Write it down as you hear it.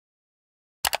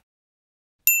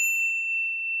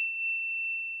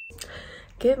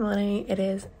Good morning, it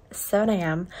is 7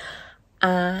 AM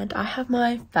and I have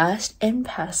my first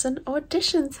in-person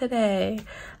audition today.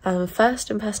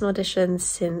 First in-person audition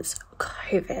since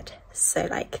COVID, so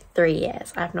like 3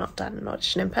 years. I've not done an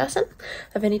audition in person.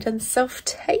 I've only done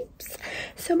self-tapes,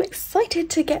 so I'm excited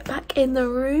to get back in the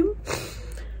room,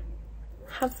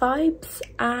 have vibes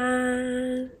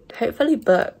and hopefully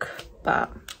book,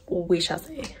 but we shall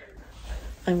see.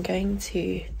 I'm going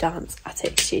to Dance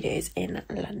Attic Studios in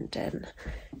London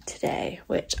today,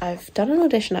 which I've done an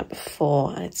audition at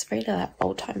before, and it's really like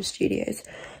old time studios.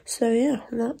 So yeah,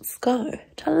 let's go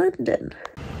to London.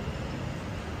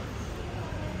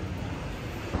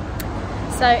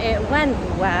 So it went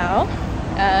well.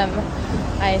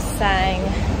 I sang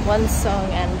one song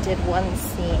and did one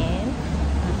scene,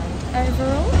 and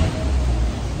overall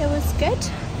it was good.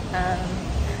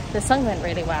 The song went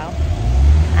really well,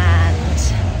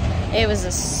 and it was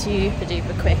a super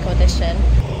duper quick audition.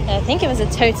 I think it was a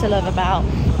total of about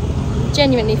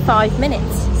genuinely 5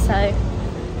 minutes, so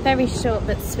very short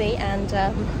but sweet, and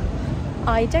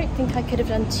I don't think I could have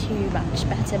done too much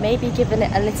better. Maybe given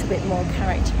it a little bit more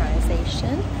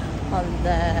characterization on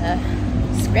the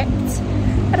script,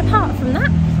 but apart from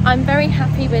that I'm very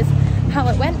happy with how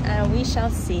it went, and we shall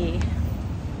see.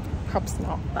 Perhaps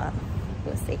not, but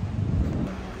we'll see.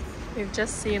 We've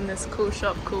just seen this cool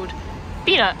shop called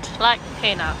Peanut, like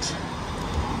peanut.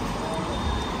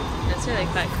 It's really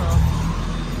quite cool.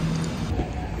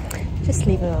 Just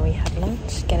leaving when we had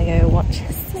lunch, gonna go watch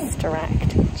Sister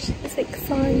Act, which is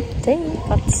exciting.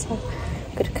 Got a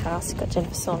good cast, got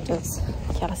Jennifer Saunders,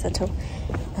 Kiara Settle,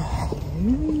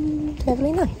 and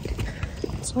Beverly Knight.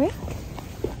 Sorry.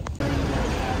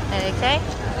 Okay,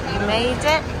 we made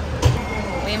it.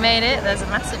 We made it. There's a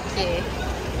massive queue.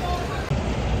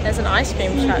 There's an ice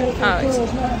cream truck parked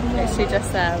literally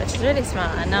just there, which is really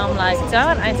smart. And now I'm like, do I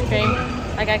want ice cream?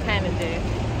 Like I kind of do,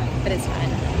 but it's fine.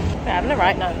 We're having a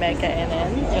right nightmare getting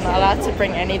in. You're not allowed to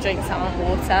bring any drinks out of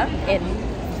water in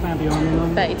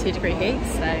 32-degree heat,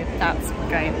 so that's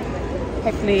great.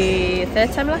 Hopefully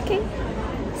third time lucky?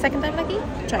 Second time lucky?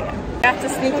 Try again. We have to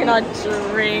sneak in our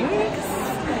drinks.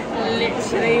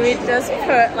 Literally, we just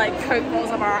put like Coke bottles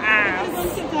up our ass.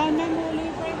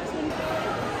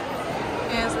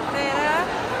 Here's the theatre.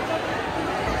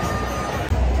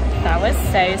 That was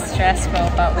so stressful,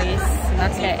 but we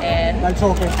snuck it in. No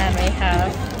talking. And we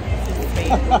have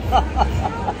food.